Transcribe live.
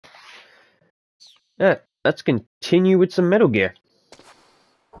Yeah, let's continue with some Metal Gear.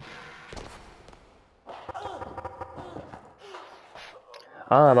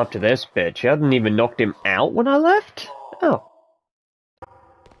 I'm up to this bitch. I hadn't even knocked him out when I left? Oh.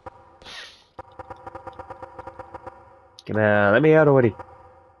 Come on, let me out already.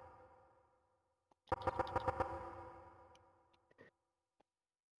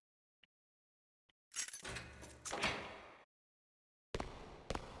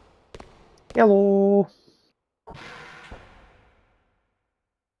 Hello.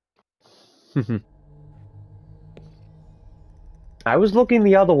 I was looking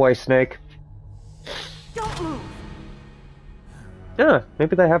the other way, Snake. Don't move. Ah,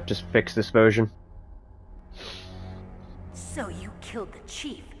 maybe they have just fixed this version. So you killed the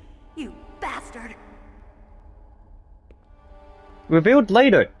chief, you bastard. Revealed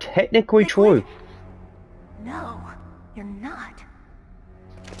later, technically true. No, you're not.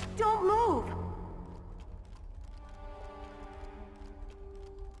 Don't move.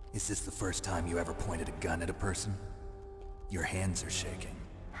 Is this the first time you ever pointed a gun at a person? Your hands are shaking.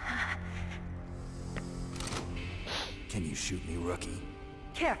 Can you shoot me, rookie?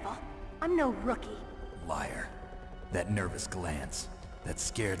 Careful, I'm no rookie. Liar. That nervous glance, that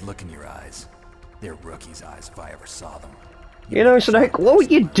scared look in your eyes. They're rookie's eyes if I ever saw them. You know, Snake, what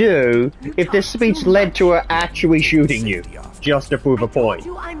would you do if this speech led to her actually shooting you? Just to prove a point.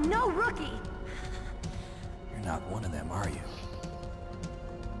 I'm no rookie. You're not one of them, are you?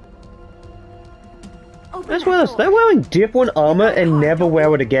 As well as they're wearing different armor and never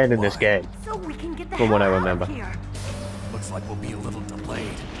wear it again in this game. So we can get the From what I hell out remember. of here. Looks like we'll be a little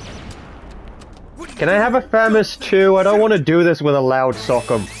delayed. Can I have a Famous too? I don't want to do this with a loud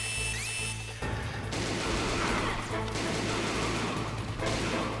sock'em.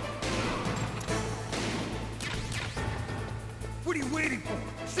 What are you waiting for?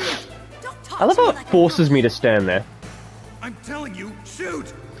 Shoot! Don't talk I love to how me it like forces me to stand there. I'm telling you,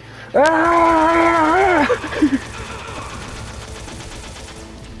 shoot! Ah!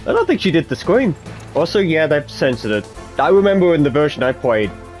 I don't think she did the scream. Also, yeah, they've censored it. I remember in the version I played,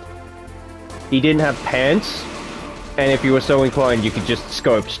 he didn't have pants, and if you were so inclined, you could just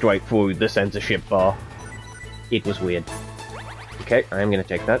scope straight through the censorship bar. It was weird. Okay, I am gonna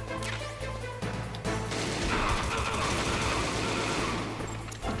take that.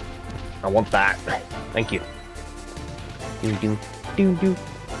 I want that. Thank you. Do do do do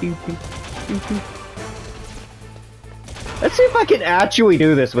do do do do. Let's see if I can actually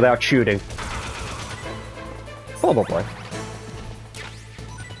do this without shooting. Probably.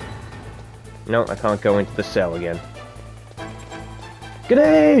 No, I can't go into the cell again.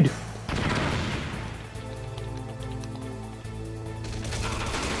 Grenade!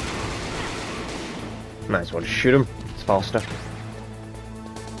 Might as well just shoot him. It's faster.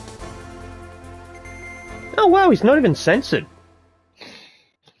 Oh wow, he's not even censored.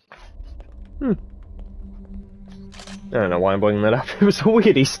 I don't know why I'm bringing that up. It was a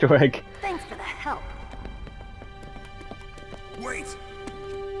weird Easter egg. Thanks for the help. Wait!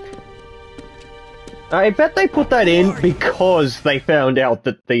 I bet they put that in because they found out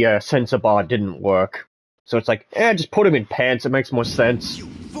that the censor bar didn't work. So it's like, just put him in pants, it makes more sense. You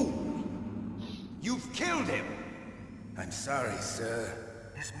fool! You've killed him! I'm sorry, sir.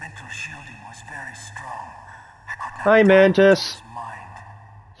 His mental shielding was very strong. I could not Hi, Mantis. his mind.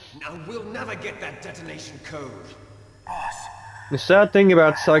 Now we'll never get that detonation code. Boss, The sad thing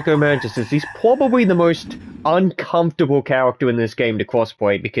about Psycho Mantis is he's probably the most uncomfortable character in this game to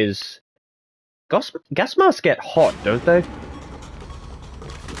crossplay because gas masks get hot, don't they?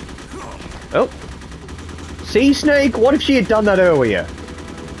 Oh. See, Snake? What if she had done that earlier?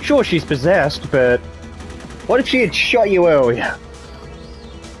 Sure, she's possessed, but what if she had shot you earlier?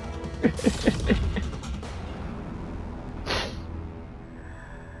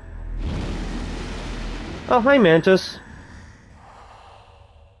 Oh, hi, Mantis.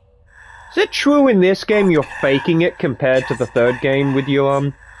 Is it true in this game you're faking it compared to the third game with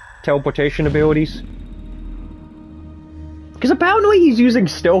your, teleportation abilities? Because apparently he's using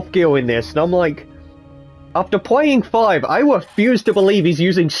stealth gear in this, and I'm like, after playing 5, I refuse to believe he's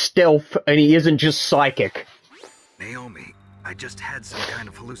using stealth and he isn't just psychic. Naomi, I just had some kind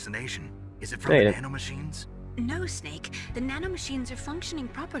of hallucination. Is it from Hey, the nanomachines? No, Snake. The nanomachines are functioning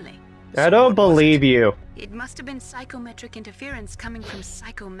properly. I don't believe you. It must have been psychometric interference coming from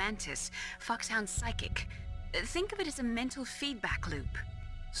Psycho Mantis, Foxhound Psychic. Think of it as a mental feedback loop.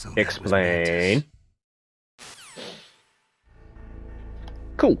 So that was Explain. Mantis.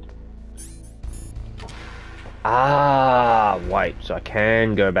 Cool. Ah, wait, so I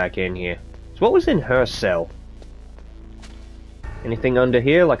can go back in here. So what was in her cell? Anything under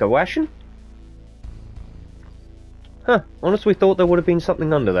here, like a ration? Huh, honestly thought there would have been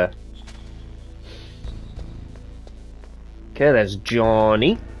something under there. Okay, there's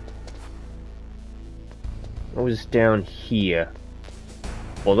Johnny. What was down here?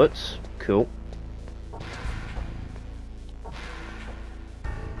 Bullets. Cool.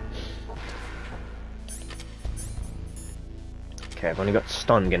 Okay, I've only got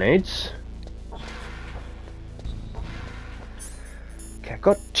stun grenades. Okay, I've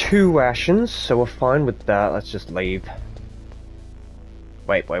got 2 rations, so we're fine with that. Let's just leave.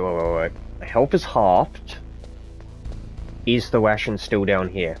 Wait. My health is halved. Is the ration still down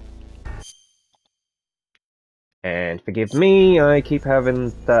here? And forgive me, I keep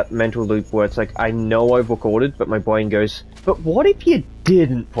having that mental loop where it's like, I know I've recorded, but my brain goes, but what if you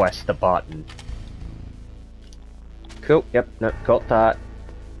didn't press the button? Cool, yep, no, got that.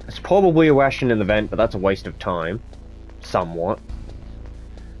 It's probably a ration in the vent, but that's a waste of time. Somewhat.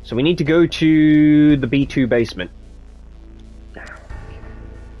 So we need to go to the B2 basement.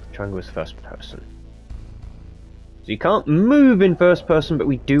 Triangle is first person. So you can't move in first person, but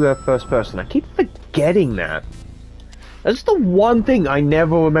we do have first person. I keep forgetting that. That's the one thing I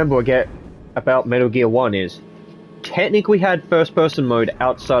never remember about Metal Gear 1 is, technically had first person mode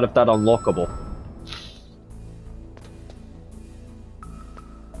outside of that unlockable.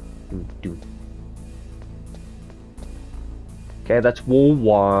 Okay, that's wall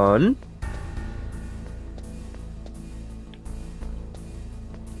 1.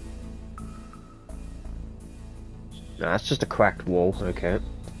 No, that's just a cracked wall, okay.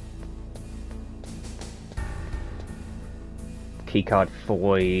 Keycard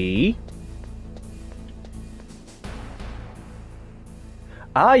 3.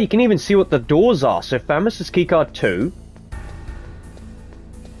 Ah, you can even see what the doors are. So Famous is keycard 2.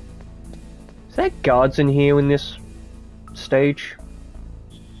 Is there guards in here in this stage?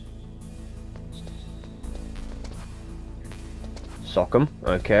 Sock 'em,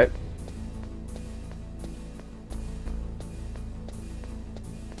 okay.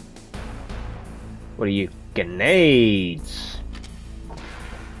 What are you? Grenades!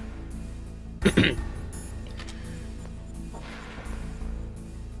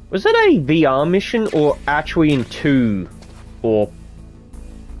 Was it a VR mission or actually in 2? Or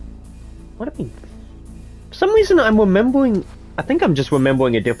what I mean? For some reason I'm remembering, I think I'm just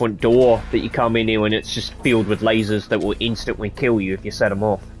remembering a different door that you come in here and it's just filled with lasers that will instantly kill you if you set them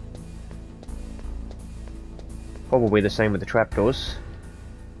off. Probably the same with the trapdoors.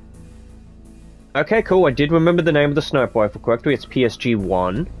 Okay, cool, I did remember the name of the sniper rifle correctly. It's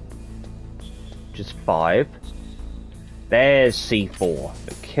PSG-1. Which is 5. There's C4.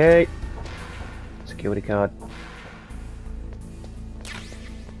 Okay. Security card.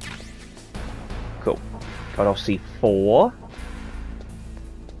 Cool. Got off C4.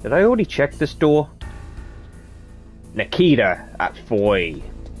 Did I already check this door? Nikita at 3.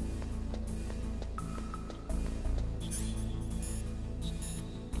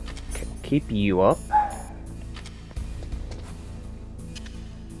 Okay, keep you up.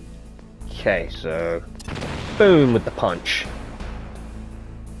 Okay, so boom with the punch.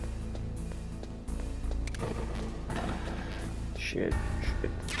 Shit.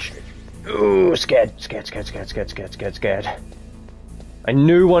 Ooh, scared. I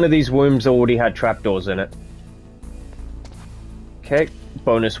knew one of these rooms already had trapdoors in it. Okay,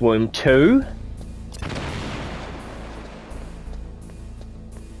 bonus room 2.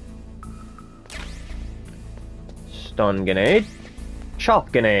 Stun grenade.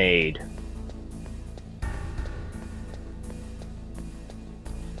 Chop grenade.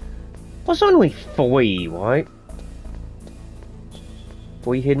 Was only 3, right?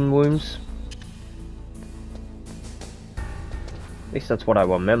 3 hidden rooms? At least that's what I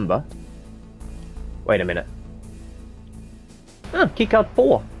remember. Wait a minute. Ah, keycard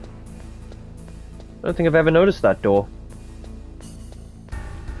 4. I don't think I've ever noticed that door.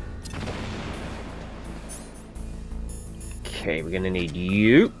 Okay, we're gonna need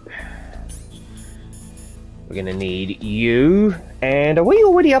you. We're gonna need you. And are we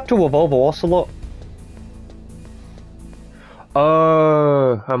already up to Revolver Ocelot?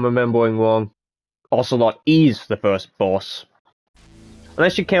 Oh, I'm remembering wrong. Ocelot is the first boss.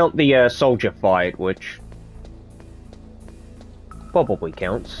 Unless you count the soldier fight, which probably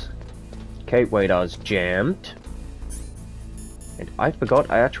counts. Okay, radar's jammed. And I forgot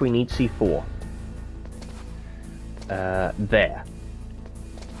I actually need C4. There.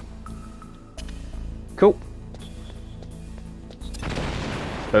 Cool.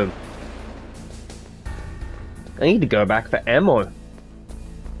 Boom. I need to go back for ammo.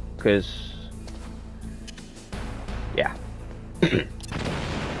 Because... yeah.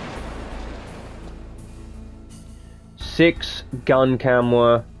 6 gun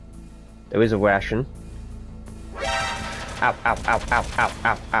camera. There is a ration. Ow, ow, ow, ow, ow,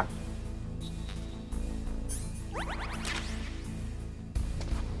 ow, ow.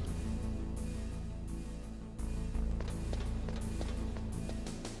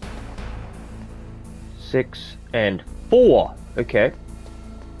 Six and 4. Okay.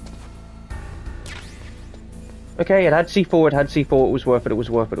 Okay, it had C4, it had C4, it was worth it, it was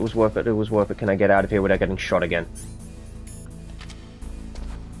worth it, it was worth it, it was worth it. Can I get out of here without getting shot again?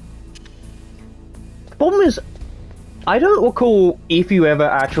 The problem is, I don't recall if you ever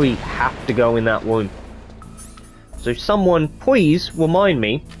actually have to go in that room. So someone, please remind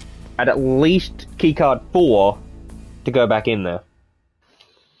me, at least keycard 4, to go back in there.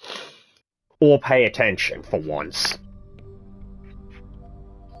 Or pay attention, for once.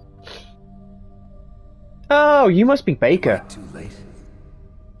 Oh, you must be Baker. Too late.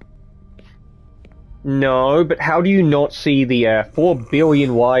 No, but how do you not see the 4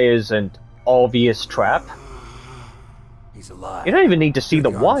 billion wires and obvious trap? He's alive. You don't even need to see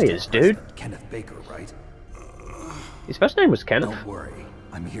the You're wires, dude. President Kenneth Baker, right? His first name was Kenneth. Don't worry.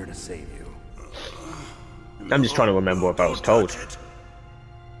 I'm here to save you. I'm just trying to remember what I was told.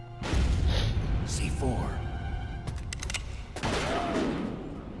 C4.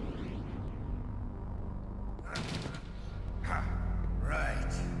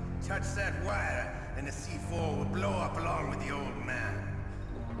 Right. Touch that wire, and the C4 will blow up along with the old man.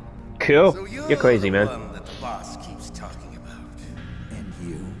 Cool. So You're crazy, the man. one that the boss keeps talking about. And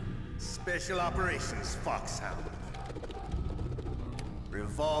you. Special Operations Foxhound.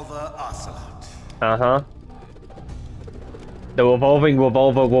 Revolver Ocelot. Uh-huh. The revolving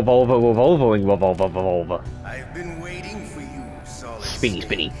revolver. I've been waiting for you, Solid Spinny, Snake.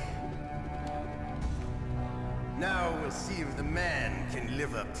 spinny. Now we'll see if the man can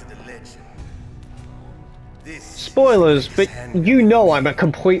live up to the legend. This Spoilers, is but hand- you know I'm a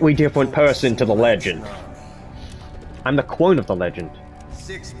completely different person to the legend. I'm the clone of the legend.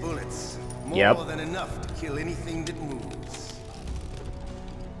 6 bullets. More Yep. than enough to kill anything that moves.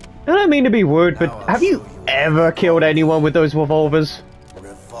 I don't mean to be rude, but have you ever killed anyone with those revolvers?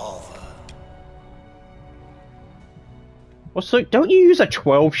 Revolver. Also, don't you use a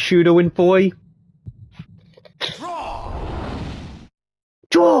 12 shooter in 4? Draw!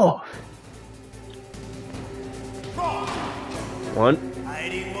 Draw! Draw! One.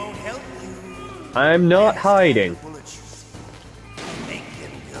 Hiding won't help you. I'm not hiding. Bullets you see. Make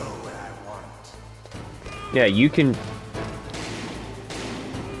them go where I want. Yeah, you can...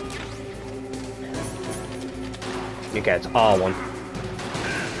 Okay, it's R1.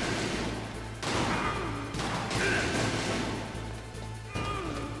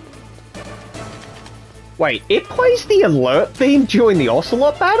 Wait, it plays the alert theme during the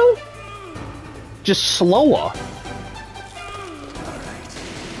Ocelot battle? Just slower.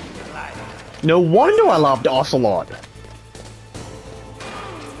 No wonder I loved Ocelot.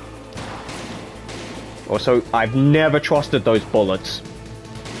 Also, I've never trusted those bullets.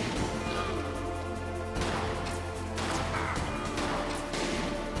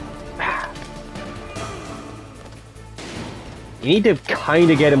 You need to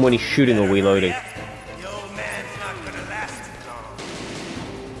kinda get him when he's shooting or reloading. The old man's not gonna last too long.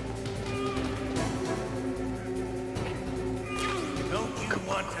 Don't you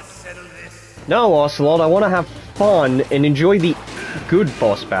want to settle this? No, Ocelot, I want to have fun and enjoy the good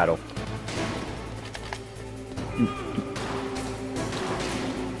boss battle.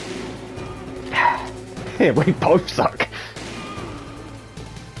 We both suck.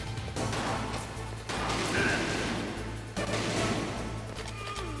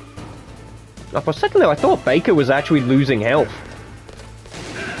 Now, for a second there, I thought Baker was actually losing health.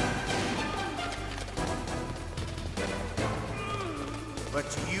 But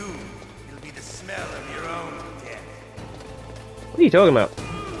to you, it'll be the smell of your own death. What are you talking about?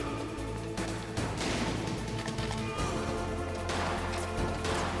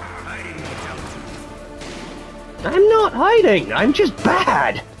 Hiding won't help you. I'm not hiding, I'm just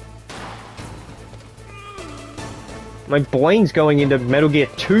bad! My brain's going into Metal Gear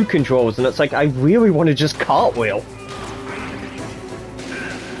 2 controls, and it's like, I really want to just cartwheel.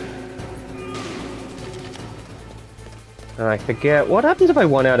 I forget, what happens if I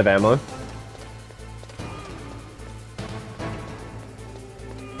run out of ammo?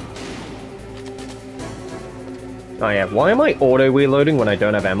 Oh yeah, why am I auto-reloading when I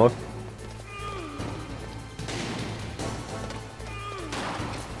don't have ammo?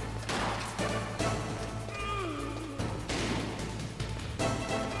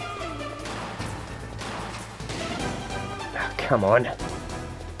 Come on.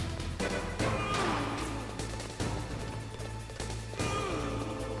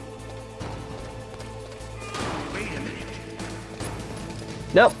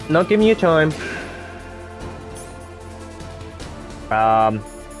 Nope, not giving you time. I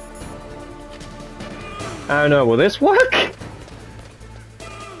don't know, will this work?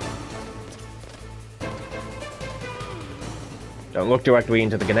 Don't look directly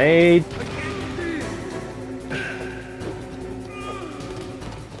into the grenade.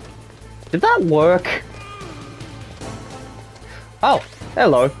 Did that work? Oh,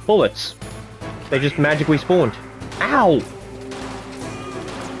 hello, bullets. They just magically spawned. Ow!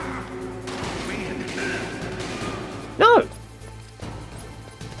 No!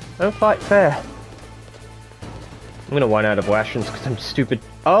 Don't fight fair. I'm gonna run out of rations because I'm stupid.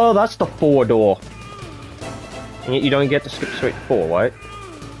 Oh, that's the 4 door. And yet you don't get to skip straight to 4, right?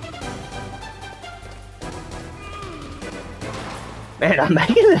 Man, I'm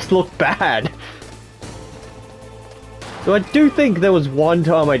making this look bad. So I do think there was one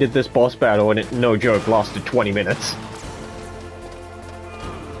time I did this boss battle and it, no joke, lasted 20 minutes.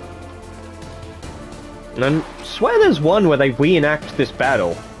 And I swear there's one where they reenact this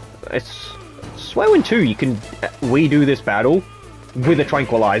battle. I swear in 2 you can redo this battle with a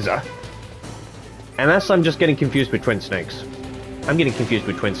tranquilizer. Unless I'm just getting confused with Twin Snakes. I'm getting confused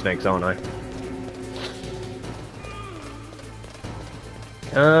with Twin Snakes, aren't I?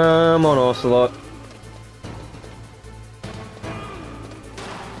 Come on, Ocelot.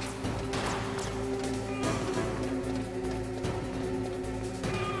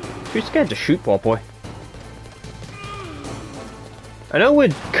 Too scared to shoot, poor boy. I know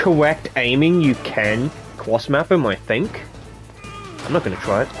with correct aiming you can cross-map him, I think. I'm not gonna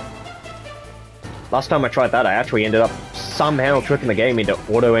try it. Last time I tried that, I actually ended up somehow tricking the game into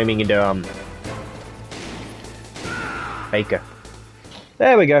auto-aiming into, Baker.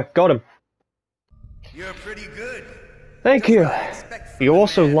 There we go, got him. You're pretty good. Thank you. You're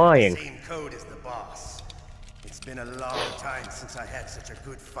also lying. Same code as the boss. It's been a long time since I had such a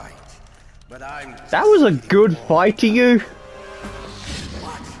good fight, but I'm. That was a good fight to you?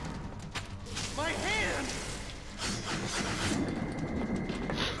 What? My hand!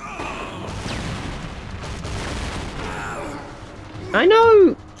 I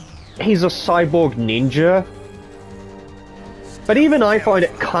know he's a cyborg ninja, but even I find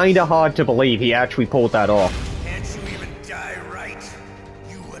it kinda hard to believe he actually pulled that off. Can't you even die right?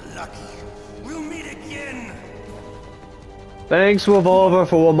 You were lucky. We'll meet again. Thanks, Revolver,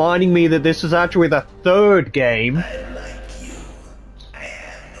 for reminding me that this is actually the 3rd game. I like you. I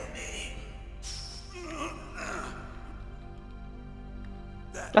have no name.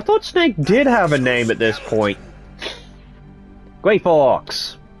 I thought Snake did have a name at this point. Grey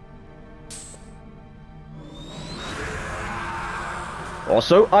Fox.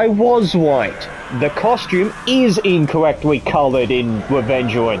 Also, I was right. The costume is incorrectly colored in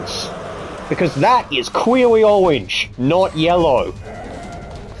Revengeance. Because that is clearly orange, not yellow.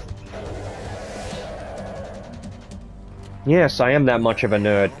 Yes, I am that much of a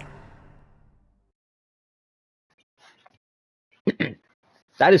nerd.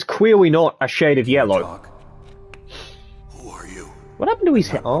 That is clearly not a shade of yellow. Who are you? What happened to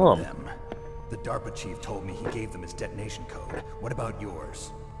his arm? Them. The DARPA chief told me he gave them his detonation code. What about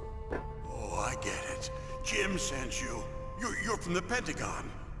yours? Oh, I get it. Jim sent you. You're from the Pentagon.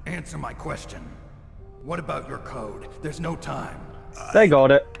 Answer my question. What about your code? There's no time. They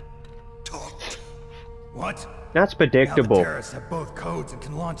got it. Talked. What? That's Now predictable. the terrorists have both codes and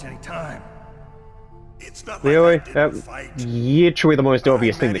can launch any time. It's not Really? like I didn't fight. Literally the most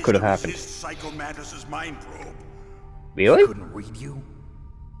obvious thing that could have happened. Psycho Mantis's mind probe. Really? Couldn't read you?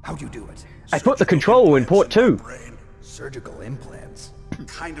 How'd you do it? I put the controller in port 2. Brain. Surgical implants.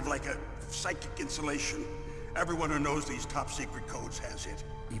 Kind of like a psychic insulation. Everyone who knows these top secret codes has it.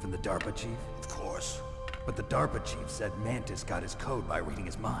 Even the DARPA chief? Of course. But the DARPA chief said Mantis got his code by reading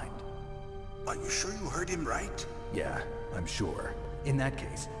his mind. Are you sure you heard him right? Yeah, I'm sure. In that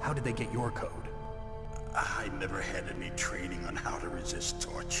case, how did they get your code? I never had any training on how to resist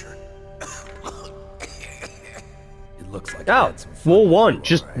torture. It looks like you Oh, had some fun War with 1, you,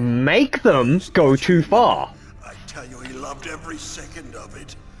 just alright. make them go too far. I tell you, he loved every second of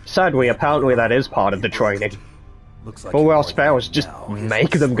it. Sadly, apparently that is part of the training. Looks like All you're else more fails, than just now. Here's make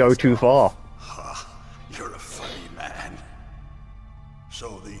what's them go first too off. far. Ha, you're a funny man.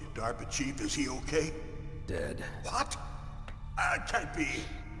 So the DARPA chief, is he okay? Dead. What? Can't be.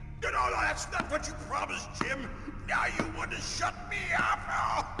 No, that's not what you promised, Jim. Now you want to shut me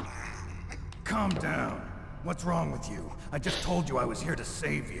up? Calm down. What's wrong with you? I just told you I was here to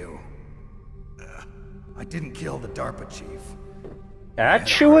save you. I didn't kill the DARPA chief.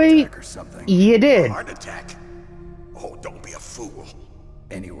 Actually, Or something. you did. Heart attack? Oh, don't be a fool.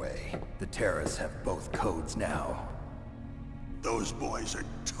 Anyway, the terrorists have both codes now. Those boys are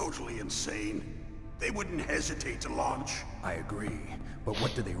totally insane. They wouldn't hesitate to launch. I agree, but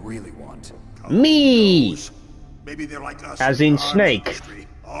what do they really want? Me! Maybe they're like us. As the in arms Snake. industry,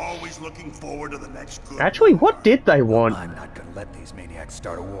 always looking forward to the next good. Actually, what did they want? I'm not gonna let these maniacs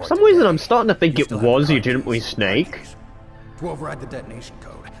start a war. For some reason, today. I'm starting to think You it still have the was card legitimately keys. Snake. Card keys. To override the detonation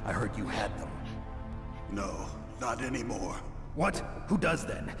code, I heard you had them. No, not anymore. What? Who does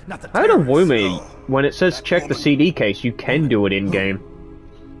then? Not the I don't terrorists. know me. When it says That check the woman. CD case, you can do it in-game.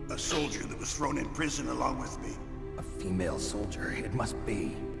 A soldier that was thrown in prison along with me. A female soldier. It must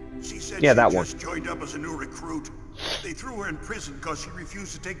be. She said Yeah, she that one. just joined up as a new recruit. They threw her in prison because she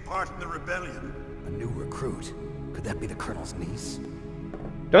refused to take part in the rebellion. A new recruit. Could that be the colonel's niece?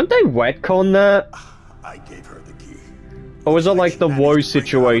 Don't they retcon that? I gave her the key. Or is it like the Woe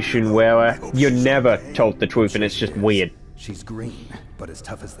situation where you're never told the truth and it's just weird? She's green, but as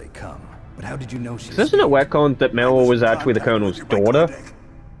tough as they come. But how did you know she's... Isn't it retconned that Meryl was actually the Colonel's daughter?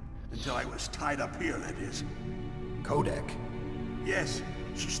 Until I was tied up here, that is. Kodak. Yes,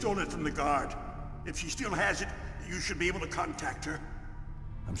 she stole it from the guard. If she still has it, you should be able to contact her.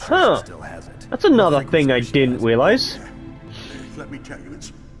 I'm sure Huh. she still has it. That's another What thing I frequency she didn't has it. realize. Let me tell you,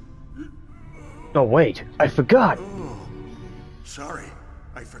 it's... Oh wait, I forgot. Oh, sorry,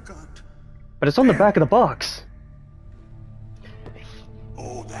 I forgot. But it's on the back of the box.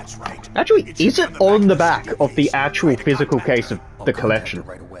 Oh, that's right. Actually, It is should it be on the of back CD of the case. actual Try to physical contact case her. of I'll the contact collection? her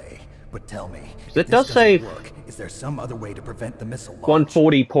right away. But tell me, if It this does doesn't say work, is there some other way to prevent the missile launch?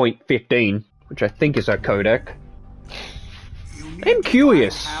 140.15, which I think is our codec. You need I'm to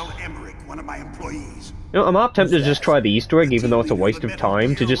curious. find Hal Emmerich, one of my employees. You know, I'm half tempted to just try the Easter egg, even though it's a waste of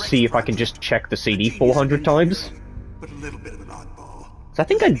time, to just see if I can just check the CD 400 times. But a little bit of an oddball. So I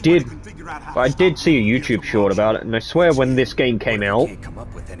think I did, see a YouTube short about it, and I swear when this game came out, Can't come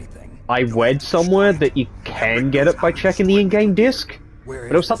up with anything. I read somewhere that you can get it by checking the in-game disc, but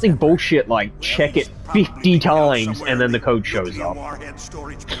it was something bullshit like, check it 50 times and then the code shows up. Warhead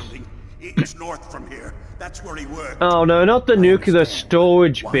storage building. It's north from here. That's where he worked. Oh no, not the nuclear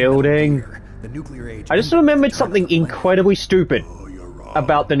storage building. The nuclear age I just remembered something incredibly stupid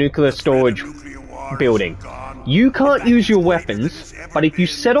about the nuclear storage building. You can't use your weapons, but if you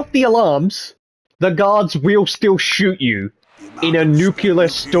set off the alarms, the guards will still shoot you in a nuclear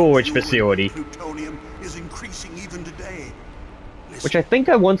storage facility. Plutonium is increasing even today. Which I think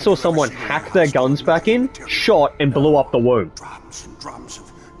I once saw someone hack their guns back in, shot, and blew up the room. Drums and drums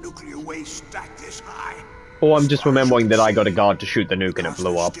of nuclear waste stacked this high. Or I'm just remembering that I got a guard to shoot the nuke and it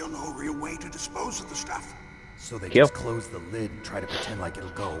blew up. Still no real way to dispose of the stuff. So they Kill. just close the lid and try to pretend like it'll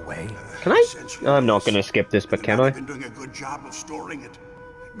go away. Can I? I'm not gonna skip this, but can I? They've been doing a good job of storing it.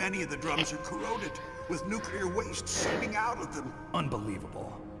 Many of the drums are corroded, with nuclear waste seeping out of them.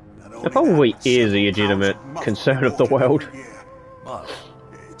 Unbelievable. Not only There probably that, but is a several legitimate pounds of muck concern of the imported world. every year. Muff.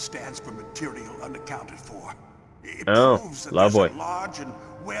 It stands for material unaccounted for. It Oh, proves that lovely. there's a large and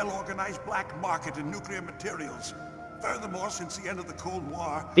well-organized black market in nuclear materials. Furthermore, since the end of the Cold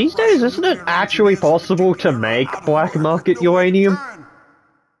War, These days, Russian isn't it nuclear actually engineers have possible to nuclear make out of black work market with no uranium? return.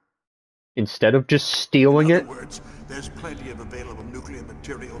 Instead of just stealing In it? other words, there's plenty of available nuclear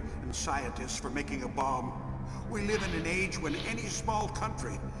material and scientists for making a bomb. We live in an age when any small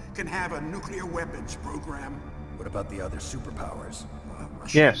country can have a nuclear weapons program. What about the other superpowers?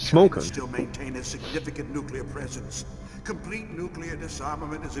 Russia Yeah, and China smoking. still maintain a significant nuclear presence. Complete nuclear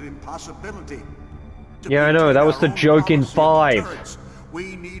disarmament is an impossibility. To Yeah, I know, maintain that was our the own joke in policy of 5. deterrence,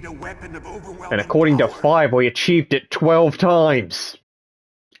 we need a weapon of overwhelming And according to power. 5, we achieved it 12 times.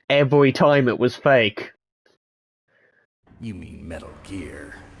 Every time it was fake. You mean Metal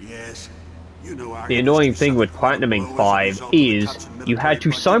Gear. Yes. You know our The annoying industry thing with suffered Platinuming blow as a 5 result of the is cuts in you had to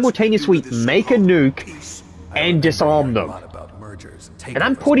military budgets simultaneously due to the make a so-called nuke peace. and disarm them. Mergers And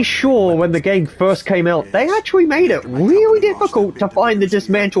I'm pretty sure when the game first came out, they actually made it really difficult to find the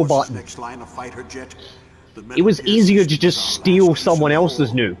dismantle button. Next line of fighter jet, the It was Metal Gear easier to system just was our steal last piece someone of else's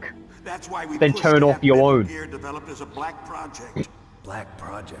gold. nuke. That's why we then pushed turn to off have your Metal own. Gear developed as a black project. Black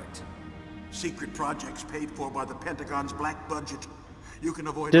Project. Secret projects paid for by the Pentagon's black budget. You can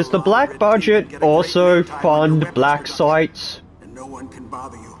avoid Does a the lot of black red tape budget and get a great also lead time on your fund weapons black production. sites? And no one can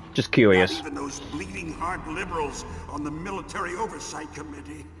bother you. Just curious. Not even those bleeding heart liberals on the Military Oversight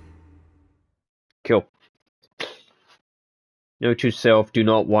Committee. Kill. Note to self, do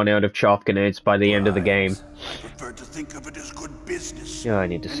not run out of chaff grenades by the end of the game. I prefer to think of it as good business. Yeah, I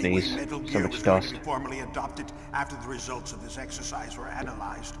need to Anyway, sneeze. Metal So Gear much was going dust. to be formally adopted after the results of this exercise were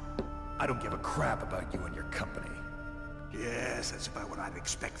analyzed. I don't give a crap about you and your company. Yes, that's about what I'd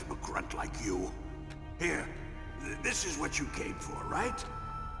expect from a grunt like you. Here, this is what you came for, right?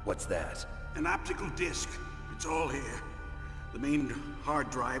 What's that? An optical disc. It's all here. The main hard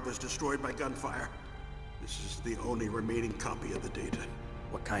drive was destroyed by gunfire. This is the only remaining copy of the data.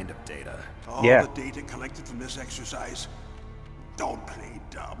 What kind of data? All Yeah. the data collected from this exercise. Don't play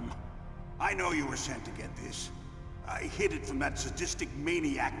dumb. I know you were sent to get this. I hid it from that sadistic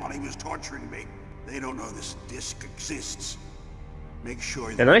maniac while he was torturing me. They don't know this disk exists. Make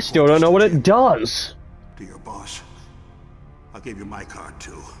sure. And I still don't know what it does. To your boss. I'll give you my card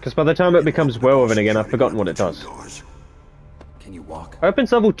too. Because by the time it becomes relevant again, I've forgotten what it does. Can you walk?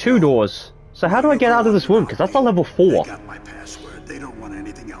 Opens level 2 doors. So how do I get out of this room? Because that's a level 4. They got my password. They don't want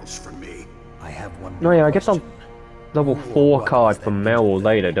anything else from me. I have one. No, yeah, I get the question. level Who or 4 what card was that from ninja Meryl thing?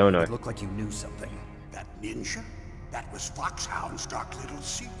 later, don't I? It looked like you knew something. That ninja? That was Foxhound's dark little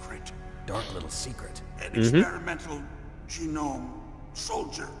secret. Dark little secret. An experimental genome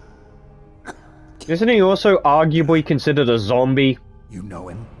soldier. Isn't he also arguably considered a zombie? You know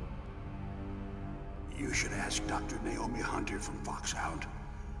him? You should ask Dr. Naomi Hunter from Foxhound.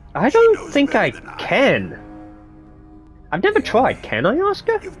 I don't think I can. I've never tried. Can I ask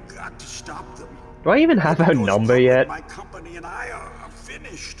her? You've got to stop them. Do I even have her Those number public, yet? My company and I are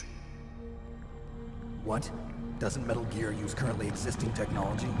finished. What? Doesn't Metal Gear use currently existing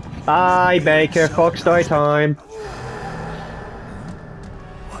technology? Bye, Baker. Fox die time.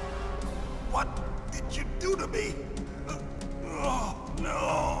 What did you do to me? Oh, no.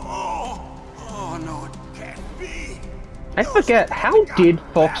 Oh, no, it can't be. I forget, how did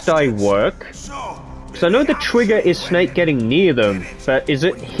Fox die work? So, Because I know the trigger is Snake getting near them, but is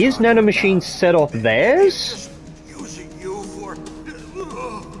it his nanomachine set off theirs? using you for...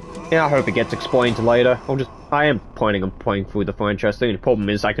 Yeah, I hope it gets explained later. I am planning on playing through the franchise thing. The problem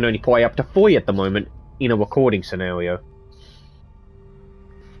is I can only play up to 3 at the moment in a recording scenario.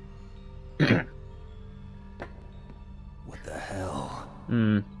 What the hell?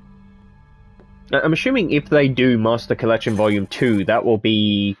 I'm assuming if they do Master Collection Volume 2, that will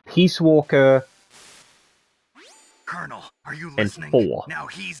be Peace Walker Colonel, are you and listening? 4. Now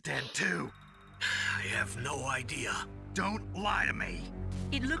he's dead too. I have no idea. Don't lie to me.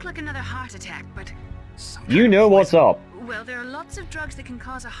 It looked like another heart attack, but... You know what's up. Well, there are lots of drugs that can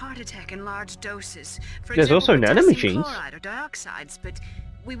cause a heart attack in large doses. For There's example, also potassium nanomachines. chloride or dioxides, but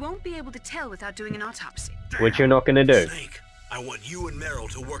we won't be able to tell without doing an autopsy. Which you're not gonna do. Snake, I want you and Meryl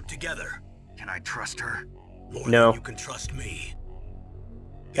to work together. Can I trust her? More No. than you can trust me.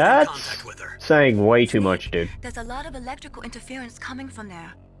 Get in contact That's with her. saying way too much, dude. There's a lot of electrical interference coming from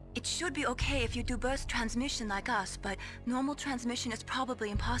there. It should be okay if you do burst transmission like us, but normal transmission is probably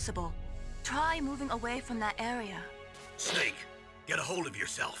impossible. Try moving away from that area. Snake, get a hold of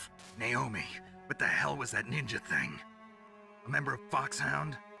yourself. Naomi, what the hell was that ninja thing? A member of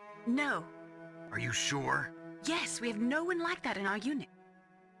Foxhound? No. Are you sure? Yes, we have no one like that in our unit.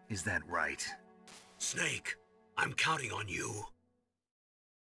 Is that right? Snake, I'm counting on you.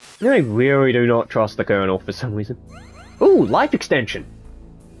 I really do not trust the Colonel for some reason. Ooh, life extension!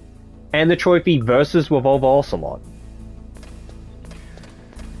 And the trophy versus Revolver Ocelot.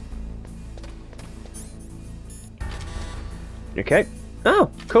 Okay.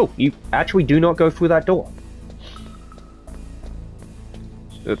 Oh, cool. You actually do not go through that door.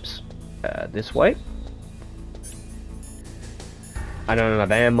 Oops. This way. I don't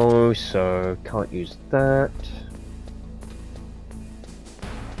have ammo, so can't use that.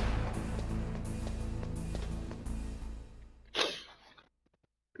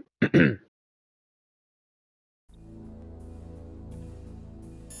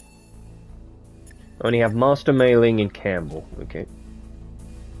 Only have Master Mailing and Campbell. Okay.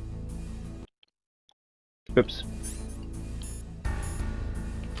 Oops.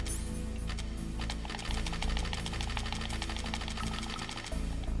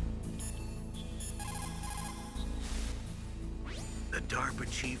 The DARPA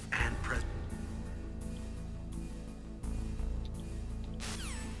chief and president.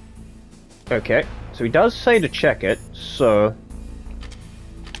 Okay, so he does say to check it, so...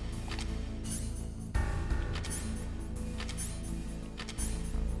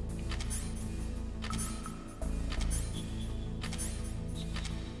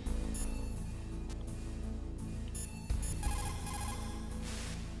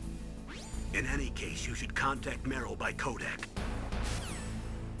 In any case, you should contact Meryl by Kodak.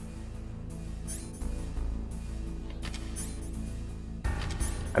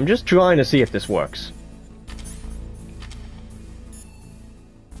 I'm just trying to see if this works.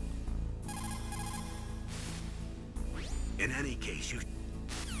 In any case, you...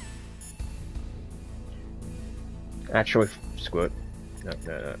 Actually, screw it. No.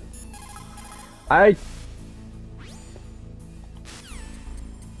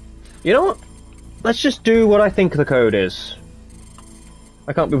 You know what? Let's just do what I think the code is.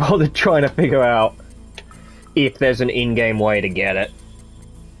 I can't be bothered trying to figure out if there's an in-game way to get it.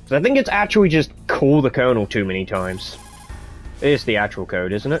 So I think it's actually just call the Colonel too many times. It is the actual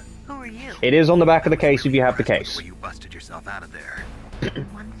code, isn't it? Who are you? It is on the back of the case if you have the case. You busted yourself out of there.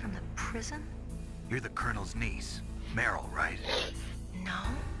 One from the prison? You're the Colonel's niece, Meryl, right? No,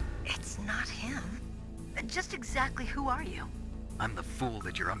 it's not him. Just exactly who are you? I'm the fool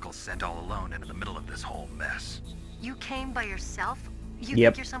that your uncle sent all alone into the middle of this whole mess. You came by yourself? You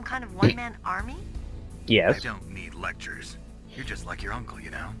Yep. think you're some kind of one-man army? Yes. I don't need lectures. You're just like your uncle, you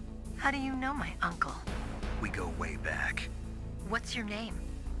know? How do you know my uncle? We go way back. What's your name?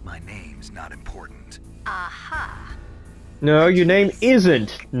 My name's not important. Aha. No, your name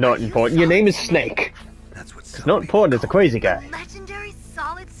isn't not important. Your name is Snake. That's what It's not important as a crazy guy. Legendary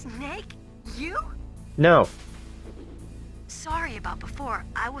Solid Snake? You? No. Sorry about before.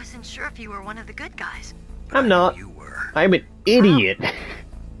 I wasn't sure if you were one of the good guys. I'm not. You were. I'm an idiot.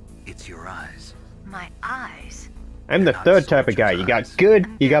 It's your eyes. My eyes. I'm the third type of guy. You got good,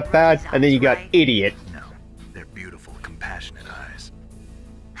 you got bad, and then you got idiot. No, they're beautiful, compassionate eyes.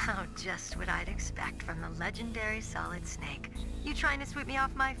 Oh, just what I'd expect from the legendary Solid Snake. You trying to sweep me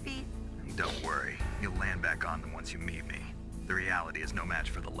off my feet? Don't worry, you'll land back on them once you meet me. The reality is no match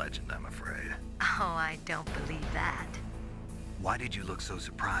for the legend, I'm afraid. Oh, I don't believe that. Why did you look so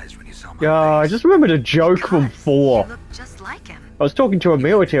surprised when you saw my Yeah, I face? just remembered a joke from Because 4. You look just like him. I was talking to a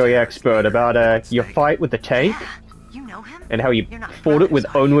military expert about your fight with the tank Yeah, you know him? and how you You're not fought it with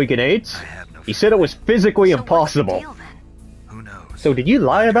brothers, are you? only grenades. I have no He said it was physically So what's the impossible. deal, then? Who knows? So did you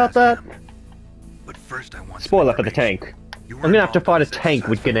lie about that? But first I want some Spoiler for the information. tank. You were I'm gonna have to involved fight a in this tank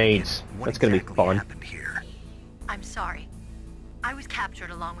with exercise from the grenades. beginning. What That's gonna be exactly fun. happened here? I'm sorry. I was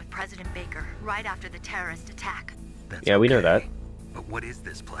captured along with President Baker right after the terrorist attack. That's Yeah, we know okay. that. But what is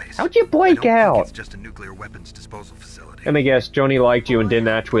this place? How'd you I break don't think out? it's just a nuclear weapons disposal facility. Let me guess, Johnny liked you and didn't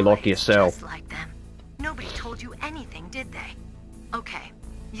actually lock Boy, your it's cell. Just like them. Nobody told you anything, did they? Okay.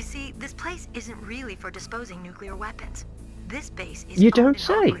 You see, this place isn't really for disposing nuclear weapons. This base is You owned don't and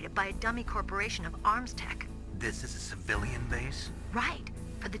say. operated by a dummy corporation of arms tech. This is a civilian base? Right,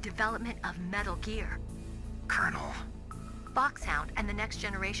 for the development of Metal Gear. Colonel. Foxhound and the Next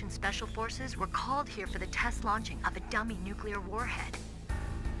Generation Special Forces were called here for the test launching of a dummy nuclear warhead.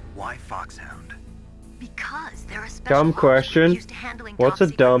 Why Foxhound? Because they're a special Dumb ops group question. used to handling What's a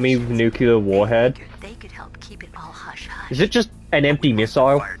top-secret dummy missions. nuclear warhead? They figured they could help keep it all hush-hush. Is it just an empty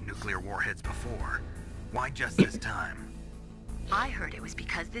missile? Fired nuclear warheads before. Why just this time? I heard it was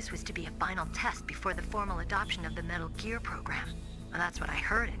because this was to be a final test before the formal adoption of the Metal Gear program. Well, that's what I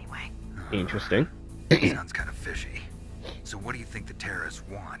heard anyway. Interesting. Sounds kind of fishy. So what do you think the terrorists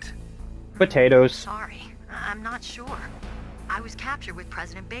want? Potatoes. Sorry, I'm not sure. I was captured with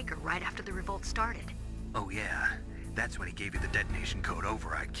President Baker right after the revolt started. Oh yeah, that's when he gave you the detonation code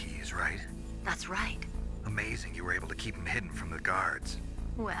override keys, right? That's right. Amazing you were able to keep him hidden from the guards.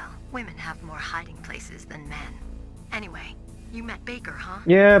 Well, women have more hiding places than men. Anyway, you met Baker, huh?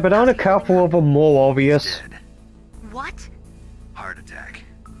 Yeah, but aren't a How's he holding couple up? of them more obvious? Dead. What? Heart attack.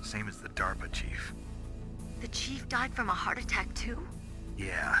 Same as the DARPA chief. The chief died from a heart attack too?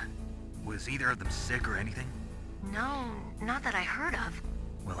 Yeah. Was either of them sick or anything? No, not that I heard of.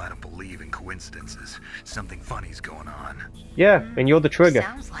 Well, I don't believe in coincidences. Something funny's going on. Yeah, and you're the trigger.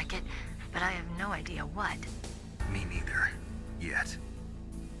 Sounds like it, but I have no idea what. Me neither. Yet.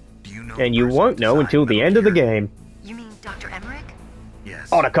 Do you know And the you person won't who know designed until the Metal end of the Gear? game. You mean Dr. Emmerich? Yes.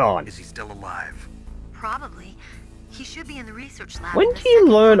 Otacon. Is he still alive? Probably. He should be in the research lab. When in the do you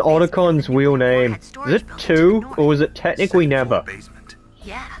second learn floor basement of Otacon's the real nuclear name? warhead Is storage it building to the 2, north. or is it technically Second floor never? basement.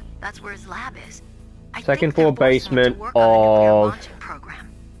 Yeah, that's where his lab is. I Second think they're floor forcing him to basement work on the nuclear of launching program.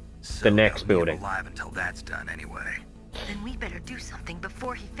 So the next he'll be building. alive until that's done anyway. Then we better do something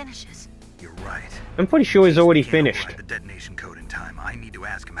before he finishes. You're right. I'm pretty sure he's already Can't finished. override the detonation code in time. I need to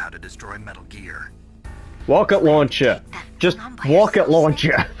ask him how to destroy Metal Gear. Rocket launcher. Just rocket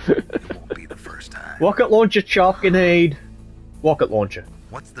launcher. It won't be the first time. Rocket launcher, chop grenade. Rocket launcher.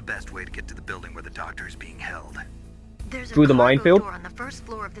 What's the best way to get to the building where the doctor is being held? There's a Through the cargo minefield? door on the first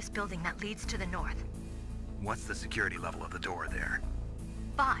floor of this building that leads to the north. What's the security level of the door there?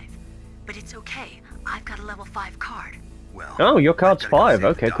 5. But it's okay. I've got a level 5 card. Well, Oh, your card's I've gotta 5. go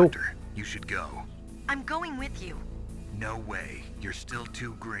save the Okay, cool. doctor. You should go. I'm going with you. No way. You're still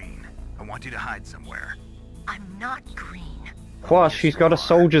too green. I want you to hide somewhere. I'm not green. Plus, she's got a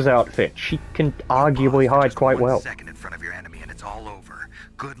soldier's outfit. She can arguably Pause for hide just quite 1 well. second in front of your enemy and it's all over.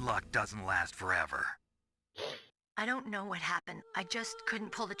 Good luck doesn't last forever. I don't know what happened. I just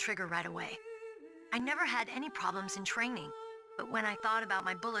couldn't pull the trigger right away. I never had any problems in training. But when I thought about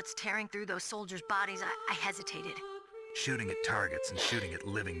my bullets tearing through those soldiers' bodies, I hesitated. Shooting at targets and shooting at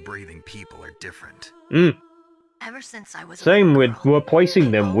living, breathing people are different. Ever since I was a Same little with girl, replacing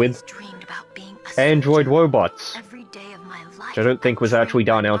I them with always dreamed about being a android soldier. robots. Every day of my life, Which I don't think was actually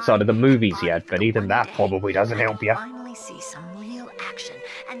done outside of the movies yet, but even that I probably doesn't help you. finally see some real action,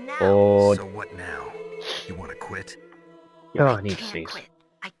 and now Or... So what now? You want to quit? Oh, I need to can't sneeze. quit.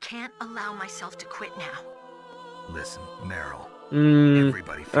 I can't allow myself to quit now. Listen, Meryl. I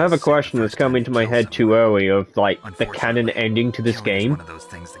Everybody have feels a sick the question that's first time come you into my kill head too someone. early of, like, the Unfortunately, canon ending to this killing is game. one of those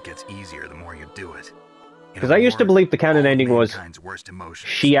things that gets easier the more you do it. Because I used to believe the canon ending was she worst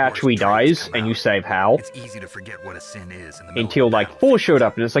actually traits dies come and you out. save Hal. It's easy to forget what a sin is in the middle Until, of a like, 4 showed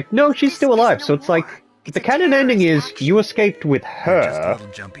up and it's like, no, she's still alive. So it's like, the canon ending is you escaped with You're just a her.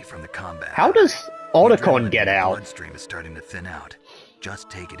 little jumpy from the combat. How does Your Otacon adrenaline get in your out? bloodstream is starting to thin out. Just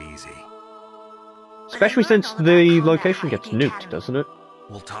take it easy. Especially since the location gets nuked, doesn't it?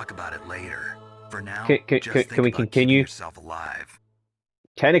 We'll talk about it later. For now, Can just think we about continue? keeping yourself alive.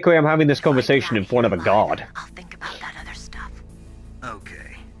 Technically, I'm having this conversation in front of a god. I'll think about that other stuff.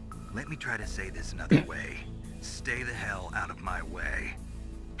 Okay, let me try to say this another way. Stay the hell out of my way.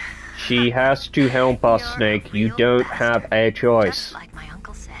 She has to help us, You're a Snake. You real don't bastard, have a choice. Just like my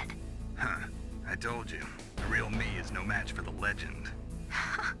uncle said. Huh, I told you. The real me is no match for the legend.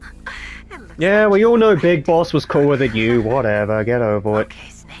 It looks Yeah, like we all know you Big Boss was cooler than you. Whatever, get over it. Okay,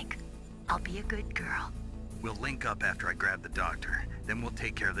 Snake. I'll be a good girl. We'll link up after I grab the doctor. Then we'll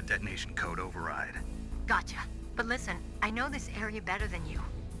take care of the detonation code override. Gotcha. But listen, I know this area better than you.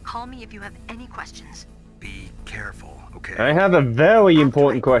 Call me if you have any questions. Be careful, okay? I have a very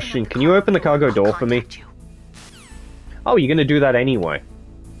important question. Can you open the cargo door for me? Oh, you're gonna do that anyway.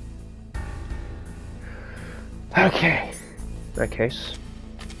 Okay. In that case.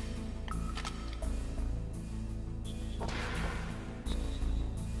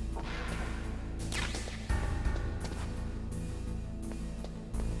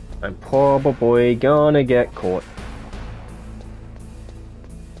 I'm probably gonna get caught.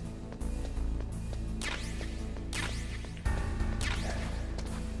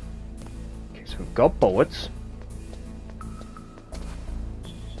 Okay, so we've got bullets.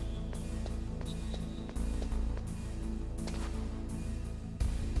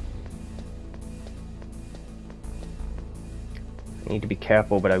 I need to be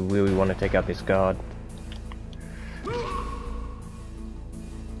careful, but I really want to take out this guard.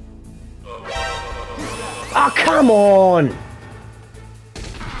 Oh, come on!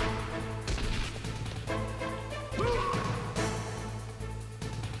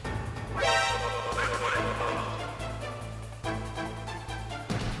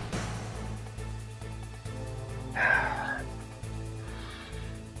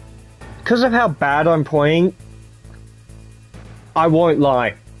 Because of how bad I'm playing, I won't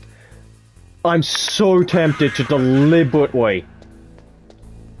lie. I'm so tempted to deliberately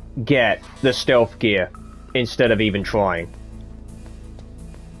get the stealth gear instead of even trying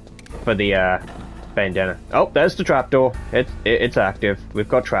for the bandana. Oh, there's the trapdoor. It's active. We've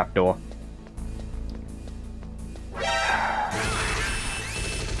got trapdoor.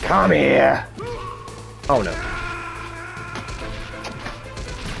 Come here. Oh no.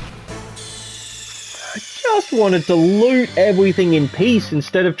 I just wanted to loot everything in peace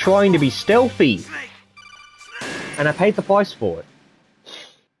instead of trying to be stealthy. And I paid the price for it.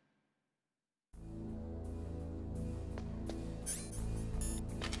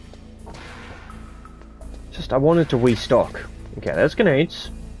 I wanted to restock. Okay, there's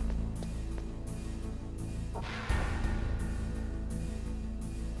grenades.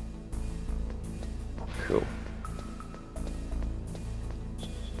 Cool.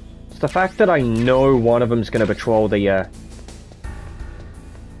 It's the fact that I know one of them's gonna patrol the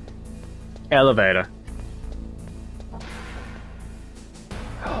elevator.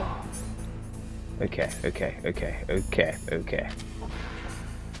 Okay.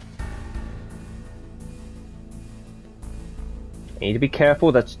 I need to be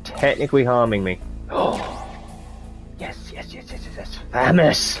careful, that's technically harming me. Oh, yes.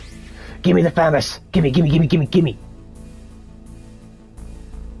 Famous! Give me the famous! Gimme!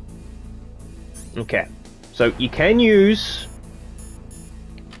 Okay, so you can use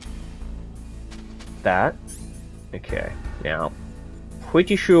that. Okay, now,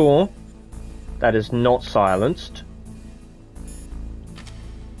 pretty sure that is not silenced.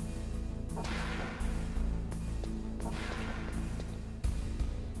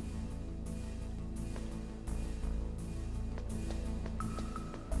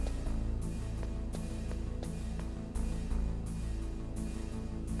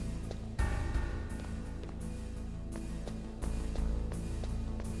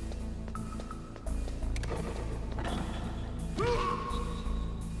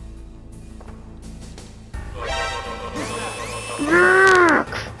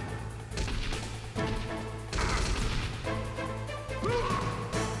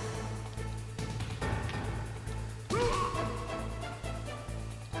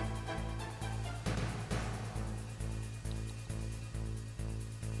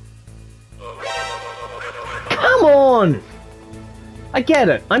 on! I get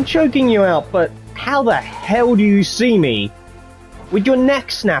it, I'm choking you out, but how the hell do you see me with your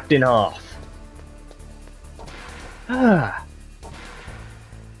neck snapped in half? Ah.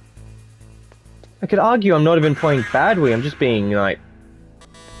 I could argue I'm not even playing badly, I'm just being, like,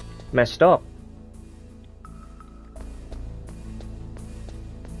 messed up.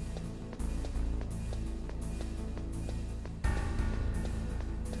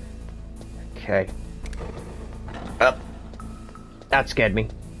 Okay. Up. That scared me.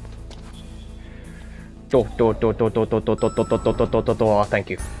 Door, thank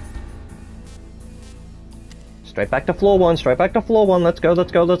you. Straight back to floor one, straight back to floor one. Let's go,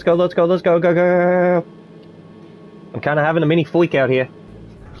 let's go, let's go, let's go, let's go, go, go. I'm kind of having a mini freak out here.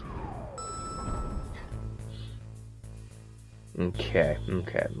 Okay.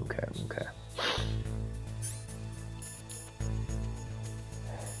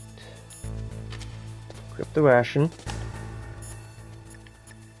 Grip the ration.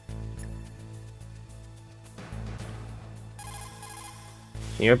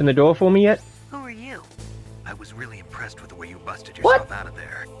 Can you open the door for me yet? Who are you? I was really impressed with the way you busted yourself out of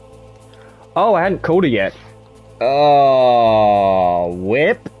there. Oh, I hadn't called it yet. Oh,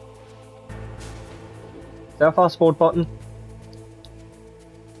 whip. Is that a fast forward button?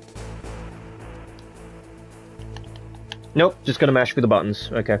 Nope, just gonna mash through the buttons.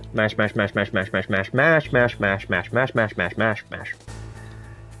 Okay, mash, mash, mash, mash, mash, mash, mash, mash, mash, mash, mash, mash, mash, mash, mash, mash.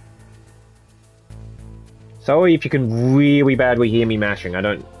 Sorry if you can really badly hear me mashing. I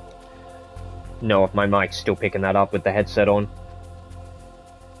don't know if my mic's still picking that up with the headset on.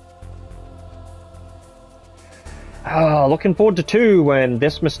 Ah, looking forward to 2 when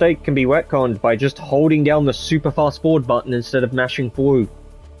this mistake can be retconned by just holding down the super fast forward button instead of mashing through.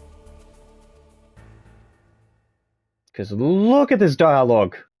 Because look at this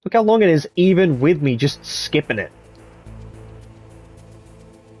dialogue. Look how long it is even with me just skipping it.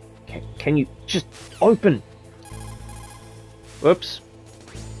 Can you just open? Whoops.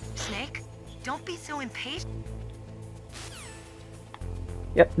 Snake, don't be so impatient.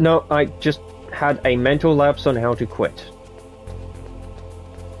 Yep, no, I just had a mental lapse on how to quit.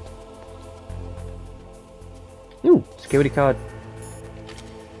 Ooh, security card.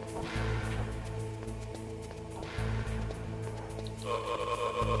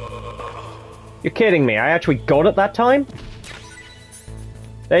 You're kidding me, I actually got it that time?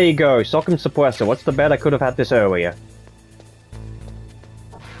 There you go, Sock'em Suppressor. What's the bet I could have had this earlier?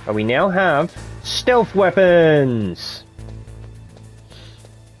 But we now have stealth weapons!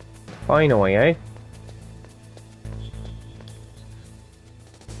 Finally, eh?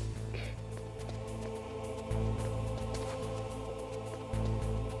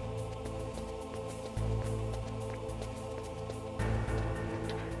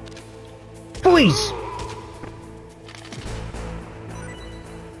 Please!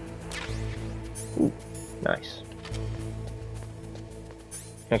 Ooh, nice.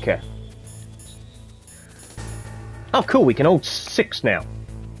 Okay. Oh, cool, we can hold 6 now.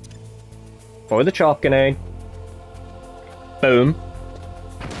 Throw the chalk grenade. Boom.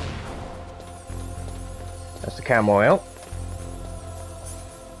 That's the camo out.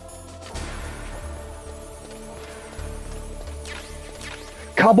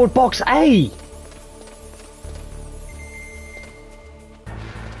 Cardboard box A!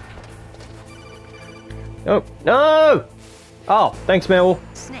 Oh, no! Oh, thanks, Mel.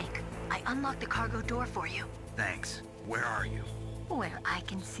 Snake, I unlocked the cargo door for you. Thanks. Where are you? Where I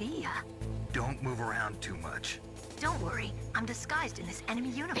can see ya. Don't move around too much. Don't worry, I'm disguised in this enemy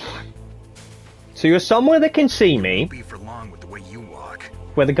uniform. So you're somewhere that can see me, Won't be for long with the way you walk.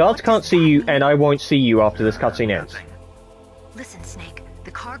 where the guards can't see you, and I won't see you after this cutscene ends. Nothing. Listen, Snake,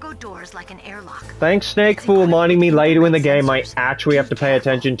 the cargo door is like an airlock. Thanks, Snake, for reminding me later in the game I actually have to pay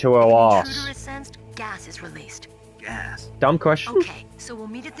attention to her If an ass. intruder is sensed, gas is released. Gas. Dumb question. Okay, so we'll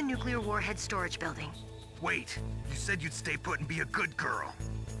meet at the nuclear warhead storage building. Wait. You said you'd stay put and be a good girl.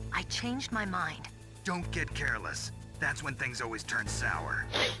 I changed my mind. Don't get careless. That's when things always turn sour.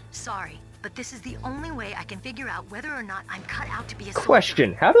 Sorry, but this is the only way I can figure out whether or not I'm cut out to be a soldier.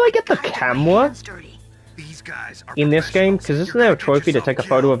 Question, how do I get the Gotta my camera hands dirty. These guys are in this game? Because professionals. isn't there a You're gonna trophy get to take a yourself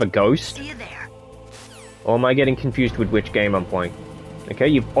photo of a killed. ghost? See you there. Or am I getting confused with which game I'm playing? Okay,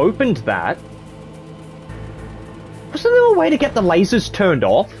 you've opened that. Wasn't there a way to get the lasers turned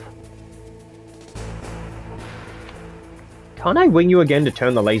off? Can't I ring you again to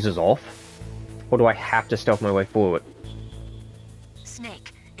turn the lasers off? Or do I have to stealth my way forward?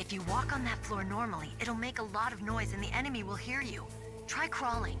 Snake, if you walk on that floor normally, it'll make a lot of noise and the enemy will hear you. Try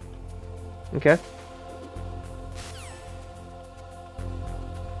crawling. Okay.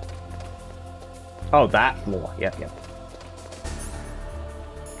 Oh, that floor. Yep, yep.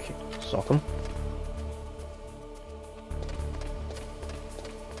 Sock him.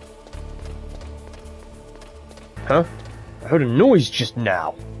 Huh? I heard a noise just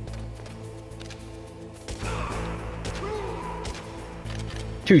now.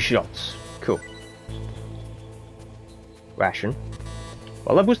 Two shots. Cool. Ration.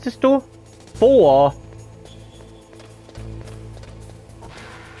 What level was this door? 4.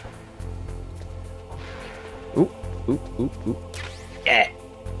 Ooh, ooh, ooh, ooh. Yeah.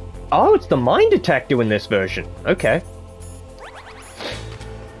 Oh, it's the mine detector in this version. Okay.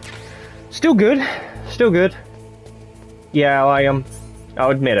 Still good. Still good. Yeah,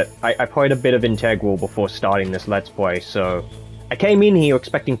 I'll admit it. I played a bit of Integral before starting this Let's Play, so... I came in here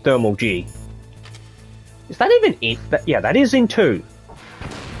expecting Thermal G. Is that even in? Yeah, that is in 2.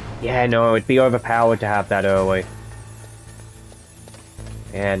 Yeah, no, it'd be overpowered to have that early.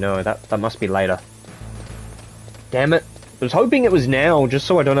 Yeah, no, that must be later. Damn it. I was hoping it was now, just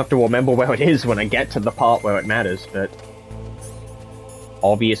so I don't have to remember where it is when I get to the part where it matters, but...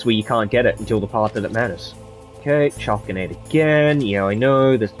 obviously you can't get it until the part that it matters. Okay, Shark Grenade again. Yeah, I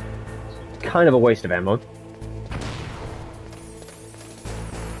know, this is kind of a waste of ammo.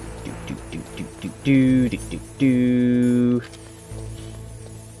 Do.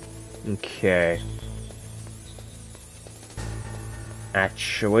 Okay.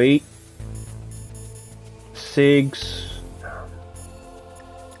 Actually... Sigs...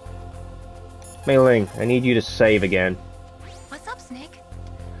 Mei-Ling, I need you to save again. What's up, Snake?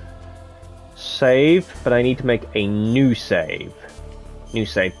 Save, but I need to make a new save. New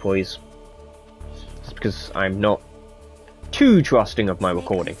save, please. Just because I'm not too trusting of my Snake,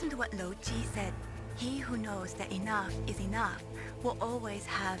 recording. listen to what Lo Ji said. He who knows that enough is enough will always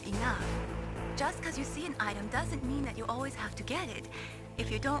have enough. Just because you see an item doesn't mean that you always have to get it.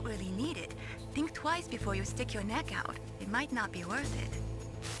 If you don't really need it, think twice before you stick your neck out. It might not be worth it.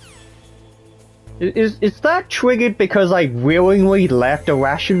 Is that triggered because I willingly left a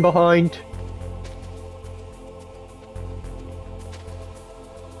ration behind?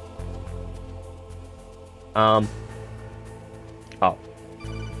 Oh.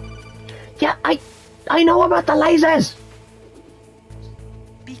 Yeah, I know about the lasers!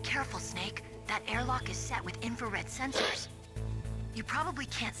 Be careful, Snake. That airlock is set with infrared sensors. You probably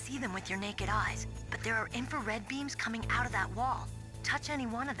can't see them with your naked eyes, but there are infrared beams coming out of that wall. Touch any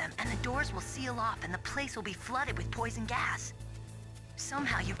one of them, and the doors will seal off, and the place will be flooded with poison gas.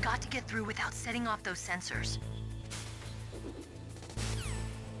 Somehow, you've got to get through without setting off those sensors.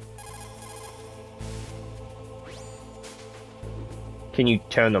 Can you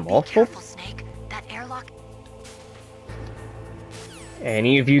turn them Be off? careful, Snake. That airlock...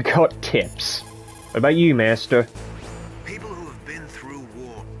 Any of you got tips? What about you, Master? People who have been through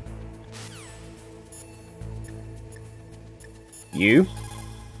war. You?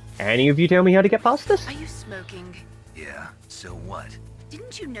 Any of you tell me how to get past this? Are you smoking? Yeah, so what?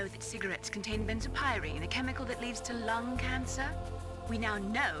 Didn't you know that cigarettes contain benzopyrene, a chemical that leads to lung cancer? We now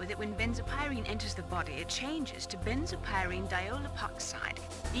know that when benzopyrene enters the body, it changes to benzopyrene diolipoxide,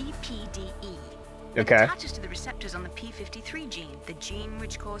 BPDE. Okay. It attaches to the receptors on the P53 gene, the gene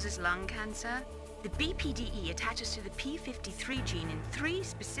which causes lung cancer. The BPDE attaches to the P53 gene in 3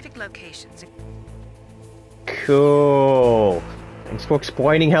 specific locations. Cool. Thanks for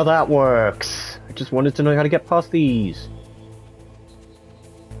explaining how that works. I just wanted to know how to get past these.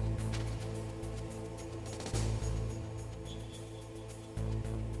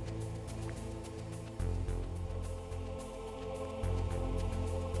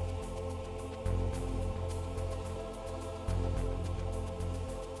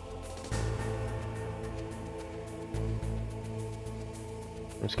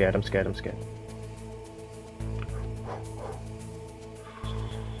 I'm scared, I'm scared, I'm scared.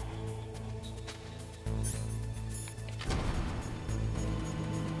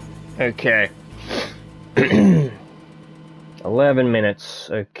 Okay. 11 minutes,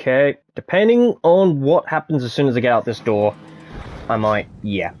 okay. Depending on what happens as soon as I get out this door, I might,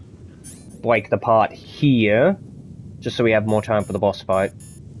 yeah, break the part here, just so we have more time for the boss fight.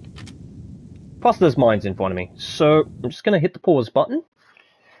 Plus there's mines in front of me, so I'm just gonna hit the pause button,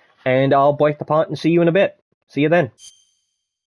 and I'll break the part and see you in a bit. See you then.